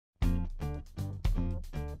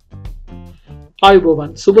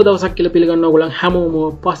ආයුබෝවන් සුබ දවසක් කියලා පිළිගන්න ඕගොල්ලන්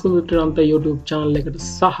හැමෝම පසින්දු ටිරන්ත YouTube channel එකට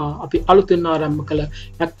සහ අපි අලුතෙන් ආරම්භ කළ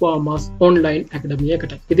ACVAMAS online academy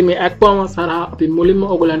එකට. ඉතින් මේ ACVAMAS හරහා අපි මුලින්ම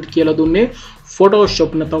ඕගොල්ලන්ට කියලා දුන්නේ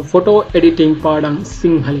Photoshop නැත්නම් photo editing පාඩම්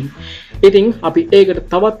සිංහලෙන්. ඉතින් අපි ඒකට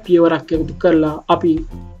තවත් පියවරක් එකතු කරලා අපි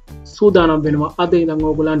සූදානම් වෙනවා අද ඉඳන්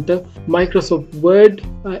ඕගොල්ලන්ට Microsoft Word,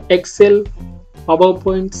 Excel,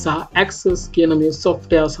 PowerPoint සහ Access කියන මේ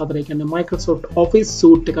softwares හතර කියන්නේ Microsoft Office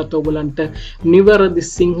suite එකත් ඔයගලන්ට නිවැරදි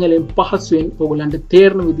සිංහලෙන් පහසුවෙන් ඔයගලන්ට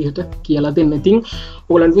තේරෙන විදිහට කියලා දෙන්න. ඉතින්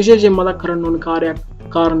ඔයගලන්ට විශේෂයෙන් මතක් කරන්න ඕන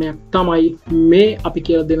කාරණයක් තමයි මේ අපි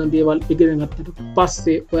කියලා දෙන දේවල් ඉගෙන ගන්නට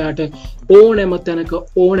පස්සේ ඔයාට ඕනෑම තැනක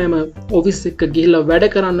ඕනෑම office එකක ගිහිල්ලා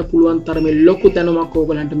වැඩ කරන්න පුළුවන් තරමේ ලොකු දැනුමක්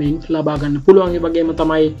ඔයගලන්ට මේන් ලබා ගන්න පුළුවන්. ඒ වගේම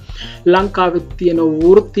තමයි ලංකාවේ තියෙන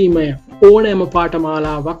වෘත්තීමය ඕනෑම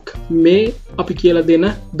පාඨමාලාවක් මේ අපි කියලා දෙන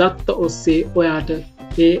දත්ත ඔස්සේ ඔයාට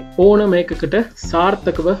ඒ ඕනම එකකට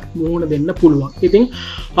සාර්ථකව මුහුණ දෙන්න පුළුවන්. ඉතින්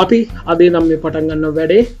අපි අද නම් මේ පටන් ගන්න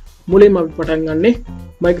වැඩේ මුලින්ම අපි පටන් ගන්නේ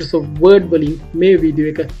Microsoft Word වලින් මේ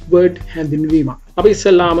වීඩියෝ එක Word හැඳින්වීම. අපි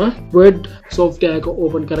ඉස්සෙල්ලාම Word software එක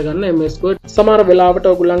open කරගන්න MS Word. සමහර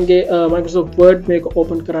වෙලාවට ඔයගොල්ලන්ගේ Microsoft Word මේක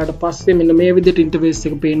open කරාට පස්සේ මෙන්න මේ විදිහට interface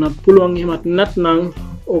එක පේන්නත් පුළුවන්. එහෙමත් නැත්නම්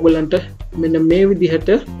ඔයගොල්ලන්ට මෙන්න මේ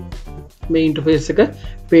විදිහට මේ interface එක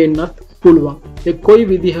පේන්නත් පුළුවන්. ඒ කොයි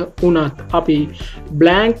විදිහ වුණත් අපි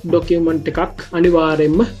blank document එකක්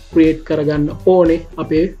අනිවාර්යයෙන්ම create කරගන්න ඕනේ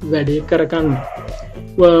අපේ වැඩේ කරගන්න.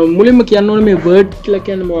 මුලින්ම කියන්න ඕනේ මේ Word කියලා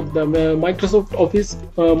කියන්නේ මොකක්ද? Microsoft Office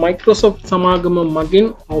Microsoft සමාගම මගින්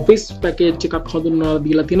Office package එකක් හඳුන්වලා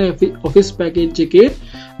දීලා තියෙන Office package එකේ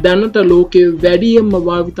දැනට ලෝකයේ වැඩියෙන්ම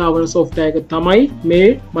භාවිතා වන software එක තමයි මේ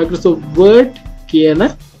Microsoft Word කියන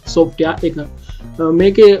software එක.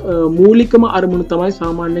 මේකේ මූලිකම අරමුණ තමයි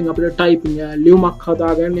සාමාන්‍යයෙන් අපිට ටයිපින් ලියුමක්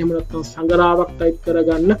හදාගන්න, එහෙම නැත්නම් සංගරාවක් ටයිප්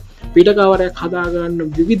කරගන්න, පිටකවරයක් හදාගන්න,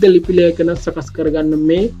 විවිධ ලිපි ලේඛන සකස් කරගන්න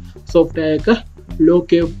මේ software එක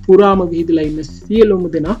ලෝකයේ පුරාම විහිදලා ඉන්න සියලුම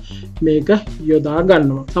දෙනා මේක යොදා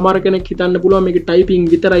ගන්නවා. සමහර කෙනෙක් හිතන්න පුළුවන් මේක ටයිපින්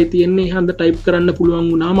විතරයි තියෙන්නේ, හන්ද ටයිප් කරන්න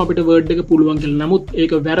පුළුවන් වුණාම අපිට Word එක පුළුවන් කියලා. නමුත්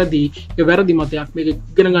ඒක වැරදි. ඒක වැරදි මතයක්. මේක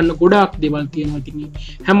ඉගෙන ගන්න ගොඩාක් දේවල් තියෙනවා. ඉතින්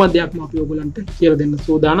හැම දෙයක්ම අපි ඔයගලන්ට කියලා දෙන්න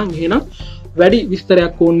සූදානම්. එහෙනම් වැඩි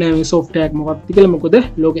විස්තරයක් ඕනේ නැහැ මේ software එක මොකක්ද කියලා. මොකද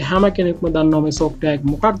ලෝකේ හැම කෙනෙක්ම දන්නවා මේ software එක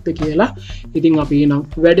මොකක්ද කියලා. ඉතින් අපි එනම්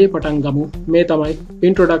වැඩේ පටන් ගමු. මේ තමයි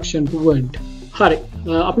introduction to Word. හරි,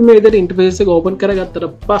 අපි මේ විදිහට interface එක open කරගත්තට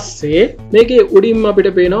පස්සේ මේකේ උඩින්ම අපිට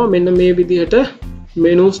පේනවා මෙන්න මේ විදිහට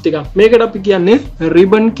menus ටිකක්. මේකට අපි කියන්නේ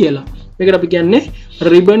ribbon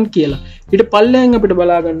කියලා. ඊට පල්ලෙන් අපිට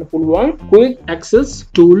බලා ගන්න පුළුවන් quick access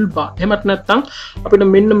toolbar. එහෙමත් නැත්නම් අපිට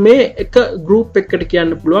මෙන්න මේ එක group එකකට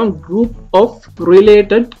කියන්න පුළුවන් group of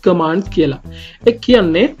related commands කියලා. ඒ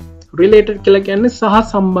කියන්නේ related කියලා කියන්නේ සහ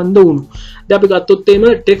සම්බන්ධ වුණු. දැන් අපි ගත්තොත්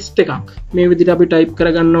එimhe text එකක්. මේ විදිහට අපි type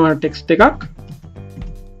කරගන්නවා text එකක්.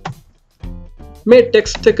 මේ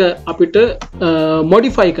text එක අපිට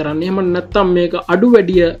modify කරන්න, එහෙම නැත්නම් මේක අඩු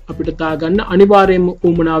වැඩිය අපිට දාගන්න අනිවාර්යයෙන්ම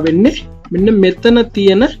උවමනා වෙන්නේ මෙන්න මෙතන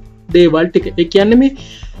තියෙන දේවල් ටික. ඒ කියන්නේ මේ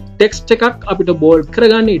text එකක් අපිට bold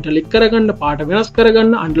කරගන්න, italic කරගන්න, පාට වෙනස්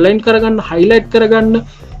කරගන්න, underline කරගන්න, highlight කරගන්න,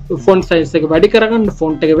 font size එක වැඩි කරගන්න,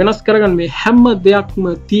 font එක වෙනස් කරගන්න, මේ හැම දෙයක්ම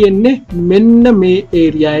තියෙන්නේ මෙන්න මේ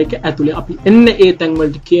area එක ඇතුලේ. අපි එන්නේ ඒ තැන්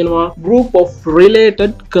වලට කියනවා group of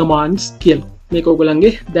related commands කියලා. මේක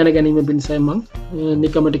ඔයගලන්ගේ දැනගැනීම පිණිසයි මම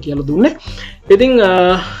නිකමට කියලා දුන්නේ. ඉතින්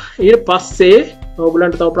ඊට පස්සේ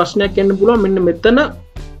ඔයගලන්ට තව ප්‍රශ්නයක් එන්න පුළුවන්. මෙන්න මෙතන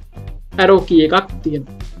arrow key එකක්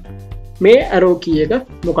තියෙනවා. මේ arrow key එක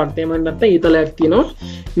මොකක්ද? එහෙම නැත්නම් ඊතලයක් තියෙනවා.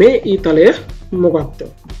 මේ ඊතලය මොකක්ද?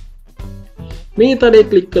 මේ ඊතලේ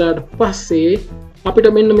ක්ලික් කරාට පස්සේ අපිට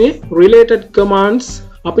මෙන්න මේ related commands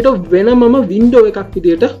අපිට වෙනමම window එකක්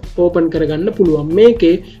විදිහට open කරගන්න පුළුවන්.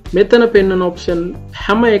 මේකේ මෙතන පෙන්වන option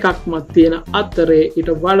හැම එකක්ම තියෙන අතරේ ඊට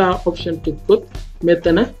වඩා option ටිකකුත්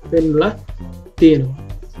මෙතන පෙන්වලා තියෙනවා.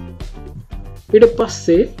 ඊට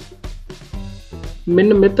පස්සේ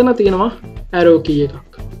මෙන්න මෙතන තියෙනවා arrow key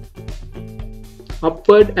එකක්.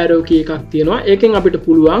 upward arrow key එකක් තියෙනවා. ඒකෙන් අපිට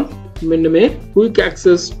පුළුවන් මෙන්න මේ quick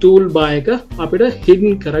access toolbar එක අපිට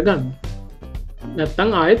hidden කරගන්න. නැත්තම්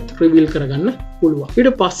ආයෙත් reveal කරගන්න පුළුවන්. ඊට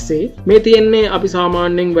පස්සේ මේ තියෙන්නේ අපි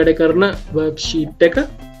සාමාන්‍යයෙන් වැඩ කරන worksheet එක.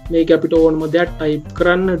 මේක අපිට ඕනම දෙයක් type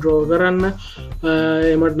කරන්න, draw කරන්න,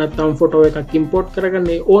 එහෙමත් නැත්නම් photo එකක් import කරගන්න,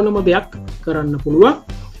 ඕනම දෙයක් කරන්න පුළුවන්.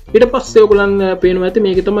 ඊට පස්සේ ඔයගොල්ලන් පේනවා ඇති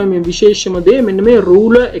මේක තමයි මේ විශේෂම දේ. මෙන්න මේ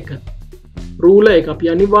ruler එක අපි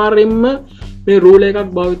අනිවාර්යයෙන්ම මේ රූල් එකක්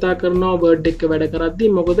භාවිතා කරනවා වර්ඩ් එක වැඩ කරද්දී.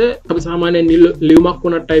 මොකද අපි සාමාන්‍යයෙන් ලියුමක්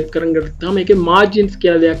උනත් ටයිප් කරන් ගත්තාම ඒකේ මාර්ජින්ස්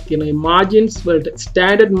කියලා දෙයක් තියෙනවා. මේ මාර්ජින්ස් වලට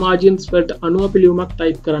ස්ටෑන්ඩඩ් මාර්ජින්ස් වලට අනුව අපි ලියුමක්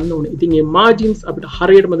ටයිප් කරන්න ඕනේ. ඉතින් මේ මාර්ජින්ස් අපිට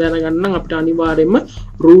හරියටම දැනගන්න නම් අපිට අනිවාර්යයෙන්ම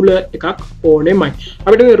රූලර් එකක් ඕනෙමයි.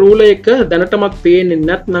 අපිට මේ රූලර් එක දැනටමත් පේන්නේ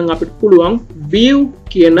නැත්නම් අපිට පුළුවන් view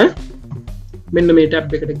කියන මෙන්න මේ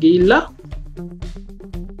ටැබ් එකට ගිහිල්ලා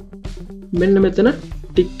මෙන්න මෙතන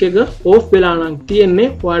ටික් එක ඕෆ් වෙලා නම් තියෙන්නේ.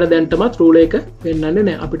 ඔයාලා දැන්ටමත් රූලර් එක පෙන්වන්නේ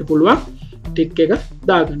නැහැ. අපිට පුළුවන් ටික් එක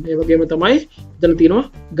දාගන්න. ඒ වගේම තමයි එතන තියෙනවා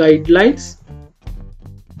guidelines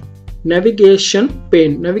navigation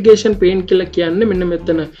pane කියලා කියන්නේ මෙන්න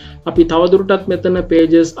මෙතන අපි තවදුරටත් මෙතන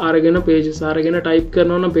pages අරගෙන type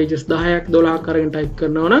කරනවා නම් pages 10ක් 12ක් අරගෙන type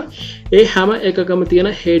කරනවා නම් ඒ හැම එකකම තියෙන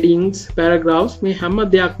headings paragraphs මේ හැම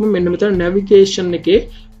දෙයක්ම මෙන්න මෙතන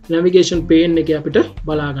navigation pane එකේ අපිට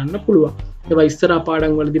බලා ගන්න පුළුවන්. ඒවා ඉස්සරහා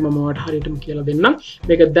පාඩම් වලදී මම ඔයාලට හරියටම කියලා දෙන්නම්.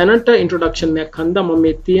 මේක දැනට introduction එකක් හන්දා මම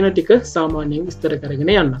මේ තියෙන ටික සාමාන්‍යයෙන් විස්තර කරගෙන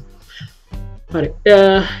යන්නම්. හරි.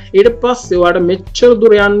 ඊට පස්සේ ඔයාලට මෙච්චර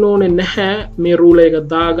දුර යන්න ඕනේ නැහැ මේ ruler එක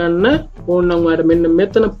දාගන්න. ඕනනම් ඔයාලට මෙන්න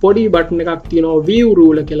මෙතන පොඩි බටන් එකක් තියෙනවා view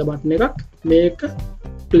ruler කියලා බටන් එකක්. මේක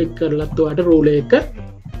ක්ලික් කරලත් ඔයාලට ruler එක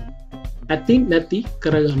ඇති නැති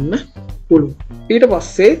කරගන්න පුළුවන්. ඊට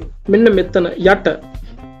පස්සේ මෙන්න මෙතන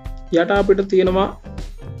යට අපිට තියෙනවා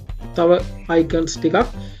තව icons ටිකක්.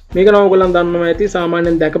 මේක නම් ඔයගොල්ලන් දන්නවා ඇති.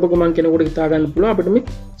 සාමාන්‍යයෙන් දැකපු ගමන් කෙනෙකුට හිතා ගන්න පුළුවන් අපිට මේ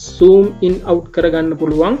zoom in out කරගන්න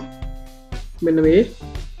පුළුවන්. මෙන්න මේ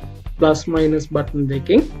plus minus button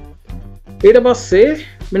දෙකෙන්. ඊට පස්සේ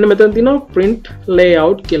මෙන්න මෙතන තියෙනවා print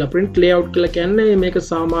layout කියලා. print layout කියලා කියන්නේ මේක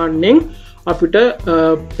සාමාන්‍යයෙන් අපිට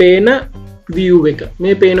පේන view එක.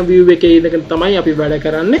 මේ පේන view එකේ ඉඳගෙන තමයි අපි වැඩ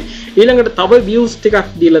කරන්නේ. ඊළඟට තව views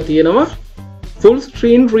ටිකක් දීලා තියෙනවා full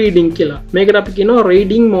screen reading කියලා. මේකට අපි කියනවා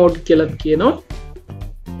reading mode කියලා කියනවා.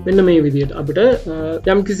 මෙන්න මේ විදිහට අපිට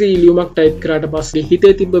යම් කිසි ලියුමක් type කරාට පස්සේ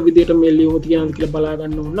හිතේ තිබ්බ විදිහට මේ ලියුම තියනවාද කියලා බලා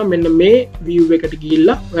ගන්න ඕන නම් මෙන්න මේ view එකට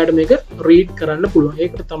ගිහිල්ලා ඔයාලට මේක read කරන්න පුළුවන්.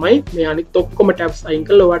 ඒකට තමයි මේ අනිත් ඔක්කොම tabs අයින්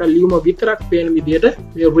කරලා ඔයාලට ලියුම විතරක් පේන විදිහට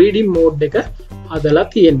මේ reading mode එක හදලා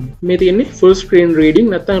තියෙන්නේ. මේ තියෙන්නේ full screen reading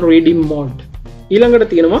නැත්නම් reading mode. ඊළඟට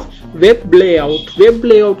තියෙනවා web layout. web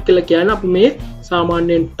layout කියලා කියන්නේ අපි මේ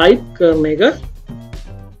සාමාන්‍යයෙන් type කරන එක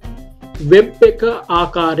වෙබ් එක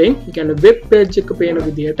ආකාරයෙන් කියන්නේ වෙබ් පේජ් එක පේන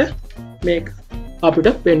විදිහට මේක අපිට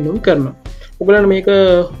පෙන්වන්න කරනවා. ඔයගලන්ට මේක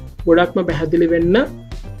ගොඩක්ම පැහැදිලි වෙන්න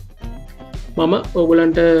මම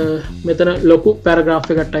ඔයගලන්ට මෙතන ලොකු පැරග්‍රාෆ්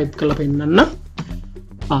එකක් ටයිප් කරලා පෙන්නන්නම්.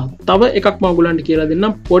 තව එකක් මම ඔයගලන්ට කියලා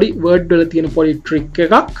දෙන්නම්. පොඩි වර්ඩ් වල තියෙන පොඩි ට්‍රික්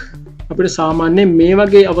එකක්. අපිට සාමාන්‍යයෙන් මේ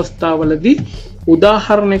වගේ අවස්ථාවලදී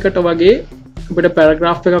උදාහරණයකට වගේ අපිට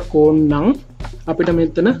පැරග්‍රාෆ් එකක් ඕන නම් අපිට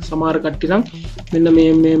මෙතන සමහර කට්ටිය නම් මෙන්න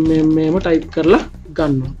මේම ටයිප් කරලා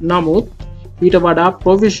ගන්නවා. නමුත් ඊට වඩා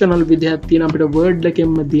ප්‍රොෆෙෂනල් විදිහක් තියෙන අපිට වර්ඩ්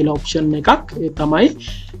එකෙන්ම දීලා ඔප්ෂන් එකක්. ඒ තමයි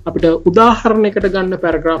අපිට උදාහරණයකට ගන්න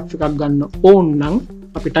පැරග්‍රාෆ් එකක් ගන්න ඕන නම්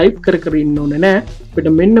අපි ටයිප් කර ඉන්න ඕනේ නෑ. අපිට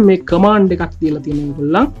මෙන්න මේ කමාන්ඩ් එකක් දීලා තියෙන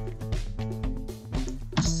ඒගොල්ලන්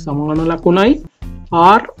සමාන ලකුණයි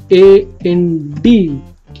RAND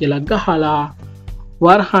කියලා ගහලා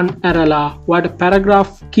වරහන් ඇරලා ඔයාලට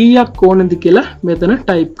පැරග්‍රාෆ් කීයක් ඕනද කියලා මෙතන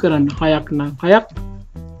ටයිප් කරන්න. 6ක් නම් 6ක්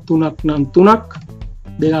 3ක් නම් 3ක්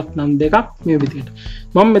 2ක් නම් 2ක් මේ විදිහට.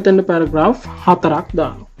 මම මෙතන පැරග්‍රාෆ් 4ක්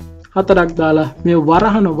දානවා. 4ක් දාලා මේ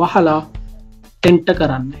වරහන වහලා එන්ටර්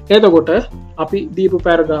කරන්න. එතකොට අපි දීපු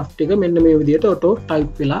පැරග්‍රාෆ් ටික මෙන්න මේ විදිහට ඔටෝ ටයිප්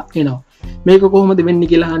වෙලා එනවා. මේක කොහොමද වෙන්නේ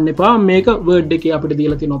කියලා අහන්න එපා. මේක වර්ඩ් එකේ අපිට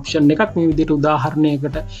දීලා තියෙන ඔප්ෂන් එකක්. මේ විදිහට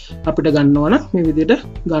උදාහරණයකට අපිට ගන්නවා නම් මේ විදිහට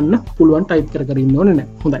ගන්න පුළුවන්. ටයිප් කර ඉන්න ඕනේ නැහැ.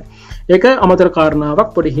 හොඳයි. ඒක අමතර කාරණාවක්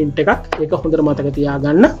පොඩි හින්ට් එකක්. ඒක හොඳට මතක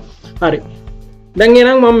තියාගන්න. හරි. දැන්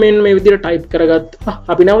එහෙනම් මම මෙන්න මේ විදිහට ටයිප් කරගත්තා.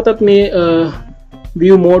 අපි නැවතත් මේ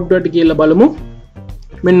view mode වලට කියලා බලමු.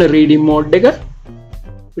 මෙන්න reading mode එක.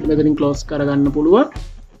 අපිට මෙතනින් close කරගන්න පුළුවන්.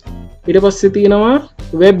 ඊට පස්සේ තියෙනවා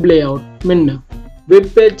web layout. මෙන්න වෙබ්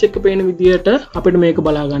පේජ් එක පේන විදිහට අපිට මේක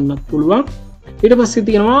බලා ගන්නත් පුළුවන්. ඊට පස්සේ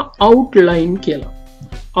තියෙනවා outline කියලා.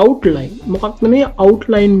 outline මොකක්ද මේ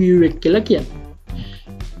outline view එක කියලා කියන්නේ?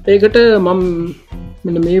 ඒකට මම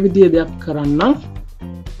මෙන්න මේ විදිහ දෙයක් කරන්නම්.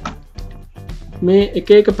 මේ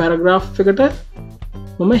එක පැරග්‍රාෆ් එකට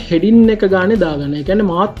මම heading එක ගානේ දාගන්න. ඒ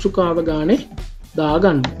කියන්නේ මාතෘකාව ගානේ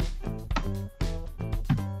දාගන්න.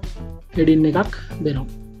 heading එකක් දෙනවා.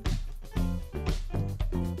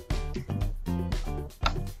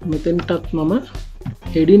 මෙතෙන්ටත් මම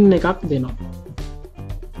heading එකක් දෙනවා.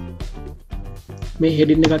 මේ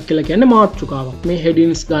heading එකක් කියලා කියන්නේ මාතෘකාවක්. මේ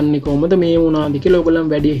headings ගන්න කොහොමද මේ වුණාද කියලා ඔයගොල්ලන්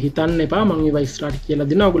වැඩි හිතන්න එපා. මම ඒවා ඉස්සරහට කියලා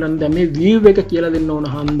දෙනවා. ඔයගොල්ලන් දැන් මේ view එක කියලා දෙන්න ඕන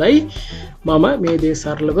හන්දයි මම මේ දේ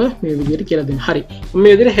සරලව මේ විදිහට කියලා දෙන්න. හරි. මම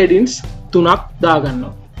මේ විදිහට headings 3ක් දා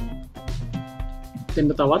ගන්නවා.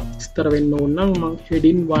 දෙන්න තවත් විස්තර වෙන්න ඕන නම් මම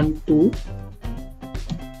heading 1 2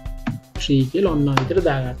 3 කියලා ඔන්න විතර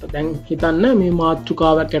දාගත්තා. දැන් හිතන්න මේ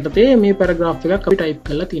මාතෘකාවක් යටතේ මේ පැරග්‍රාෆ් එකක් අපි ටයිප්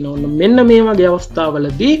කරලා තියෙනවා. ඔන්න මෙන්න මේ වගේ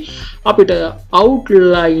අවස්ථාවලදී අපිට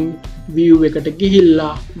outline view එකට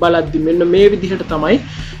ගිහිල්ලා බලද්දි මෙන්න මේ විදිහට තමයි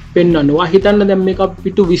පෙන්වන්නේ. ඔයා හිතන්න දැන් මේක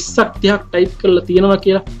පිටු 20ක් 30ක් ටයිප් කරලා තියෙනවා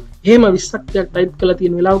කියලා. එහෙම 20ක් 30ක් ටයිප් කරලා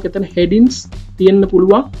තියෙන වෙලාවක එතන headings තියෙන්න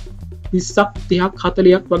පුළුවන් 20ක් 30ක්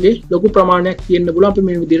 40ක් වගේ ලොකු ප්‍රමාණයක් තියෙන්න පුළුවන් අපි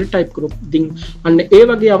මේ විදිහට ටයිප් කරොත්. ඉතින් අන්න ඒ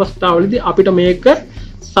වගේ අවස්ථාවලදී අපිට මේක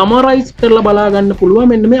සමරයිස් කරලා බලා ගන්න පුළුවන්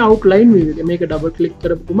මෙන්න මේ outline view එක. මේක ඩබල් ක්ලික්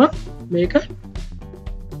කරපුවම මේක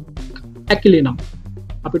ඇකිලෙනවා.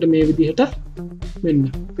 අපිට මේ විදිහට මෙන්න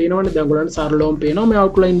පේනවනේ දැන් ඔයගොල්ලන්ට සරලවම පේනවා මේ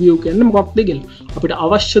outline view කියන්නේ මොකක්ද කියලා. අපිට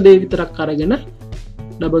අවශ්‍ය දේ විතරක් අරගෙන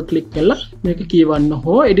ඩබල් ක්ලික් කරලා මේක කියවන්න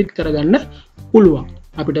හෝ එඩිට් කරගන්න පුළුවන්.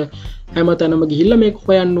 අපිට හැමතැනම ගිහිල්ලා මේක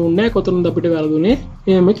හොයන්න ඕනේ නැහැ කොතනද අපිට වැරදුනේ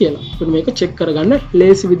එහෙම කියලා. අපිට මේක චෙක් කරගන්න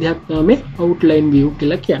ලේසි විදිහක් තමයි මේ outline view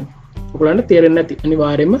කියලා කියන්නේ. ඔයගොල්ලන්ට තේරෙන්නේ නැති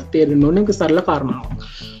අනිවාර්යයෙන්ම තේරෙන්න ඕනේ ඒක සරල කාරණාවක්.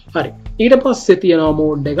 හරි. ඊට පස්සේ තියෙනවා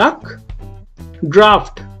මෝඩ් එකක්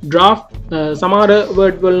draft සමහර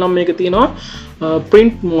word වල නම් මේක තියෙනවා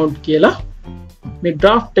print mode කියලා. මේ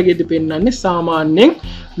draft එකේදී පෙන්නන්නේ සාමාන්‍යයෙන්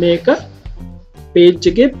මේක page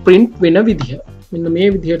එකේ print වෙන විදිහ. මෙන්න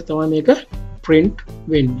මේ විදිහට තමයි මේක print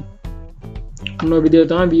වෙන්නේ. මොන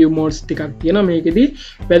විදිහට තමයි view modes ටිකක් තියෙනවා. මේකෙදී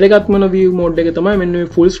වැදගත්ම view mode එක තමයි මෙන්න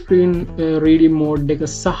මේ full screen reading mode එක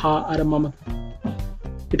සහ අර මම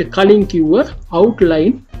ඊට කලින් කිව්ව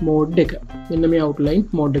outline mode එක. මෙන්න මේ outline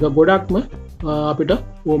mode එක ගොඩක්ම අපිට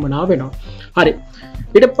වොමනා වෙනවා. හරි.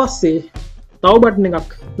 ඊට පස්සේ තව බටන්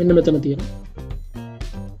එකක් මෙන්න මෙතන තියෙනවා.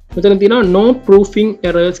 මෙතන තියෙනවා no proofing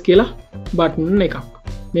errors කියලා බටන් එකක්.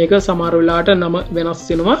 මේක සමහර වෙලාවට නම වෙනස්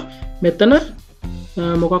වෙනවා. මෙතන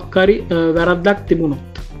මොකක් හරි වැරද්දක්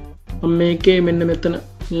තිබුණොත් මම මේකේ මෙන්න මෙතන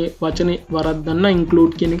මේ වචනේ වරද්දන්න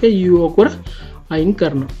include කියන එක u ඔකර අයින්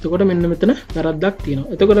කරනවා. එතකොට මෙන්න මෙතන වැරද්දක්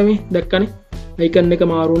තියෙනවා. එතකොට මේ දැක්කනේ icon එක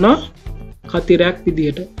මාරු වුණා කතිරයක්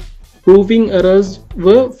විදියට. proving errors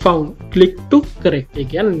were found, click to correct. ඒ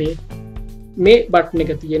කියන්නේ මේ බටන්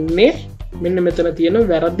එක තියෙන්නේ මෙන්න මෙතන තියෙන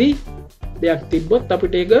වැරදි දෙයක් තිබ්බොත්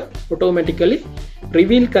අපිට ඒක automatically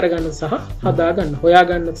reveal කරගන්න සහ හදාගන්න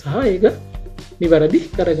හොයාගන්න සහ ඒක නිවැරදි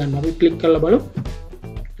කරගන්න. අපි ක්ලික් කරලා බලමු.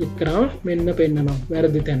 ක්ලික් කරාම මෙන්න පෙන්නනවා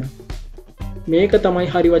වැරදි තැන. මේක තමයි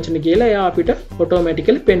හරි වචන කියලා එයා අපිට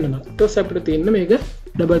automatically පෙන්නනවා. ඊට පස්සේ අපිට තියෙන මේක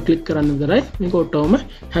ඩබල් ක්ලික් කරන්න විතරයි මේක ඔටෝම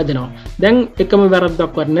හැදෙනවා. දැන් එකම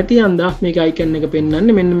වැරද්දක්වත් නැති අන්දා මේක icon එක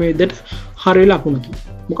පෙන්වන්නේ මෙන්න මේ විදිහට හරි ලකුණකින්.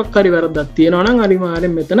 මොකක් හරි වැරද්දක් තියෙනවා නම්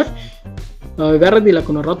අනිවාර්යෙන් මෙතන වැරදි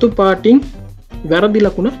ලකුණ රතු පාටින් වැරදි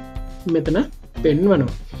ලකුණ මෙතන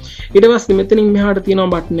පෙන්වනවා. ඊට පස්සේ මෙතනින් මෙහාට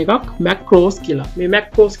තියෙනවා බටන් එකක් macros කියලා. මේ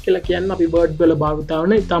macros කියලා කියන්නේ අපි word වල භාවිත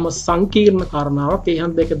කරන ඊටම සංකීර්ණ කාරණාවක්. ඒ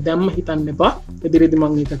හන්ද එක දැම්ම හිතන්න එපා. ඉදිරියේදී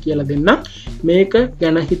මම ඒක කියලා දෙන්නම්. මේක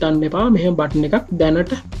ගැන හිතන්න එපා. මෙහෙම බටන් එකක්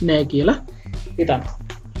දැනට නැහැ කියලා හිතන්න.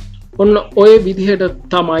 ඔන්න ඔය විදිහට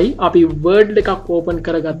තමයි අපි word එකක් open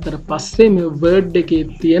කරගත්තට පස්සේ මේ word එකේ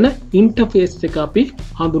තියෙන interface එක අපි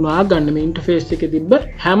හඳුනා ගන්න. මේ interface එකේ තිබ්බ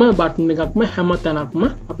හැම බටන් එකක්ම හැම තැනක්ම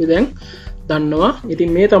අපි දැන් දන්නවා. ඉතින්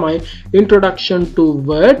මේ තමයි introduction to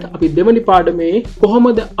word. අපි දෙවනි පාඩමේ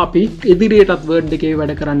කොහොමද අපි ඉදිරියටත් word එකේ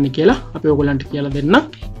වැඩ කරන්න කියලා අපි ඔයගලන්ට කියලා දෙන්න.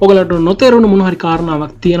 ඔයගලන්ට නොතේරුණු මොන හරි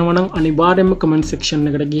කාරණාවක් තියෙනවා නම් අනිවාර්යයෙන්ම comment section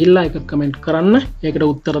එකට ගිහිල්ලා ඒක comment කරන්න. ඒකට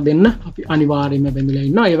උත්තර දෙන්න අපි අනිවාර්යයෙන්ම බැඳලා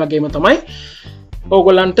ඉන්නවා. ඒ වගේම තමයි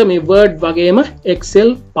ඔයගලන්ට මේ word වගේම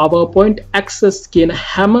excel powerpoint access කියන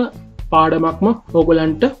හැම පාඩමක්ම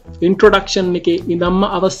ඔයගලන්ට introduction එකේ ඉඳන්ම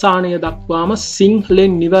අවසානය දක්වාම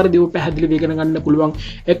සිංහලෙන් නිවැරදිව පැහැදිලිව ඉගෙන ගන්න පුළුවන්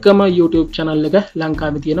එකම YouTube channel එක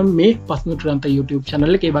ලංකාවේ තියෙන මේ Pasindu Tirantha YouTube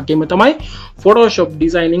channel එක. ඒ වගේම තමයි Photoshop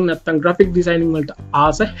designing නැත්නම් graphic designing වලට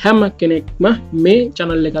ආස හැම කෙනෙක්ම මේ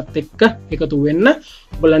channel එකත් එක්ක එකතු වෙන්න.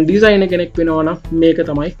 ඔයගලන් designer කෙනෙක් වෙනවා නම් මේක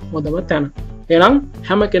තමයි හොඳම තැන. එහෙනම්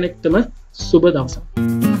හැම කෙනෙක්ටම සුබ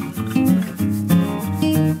දවසක්.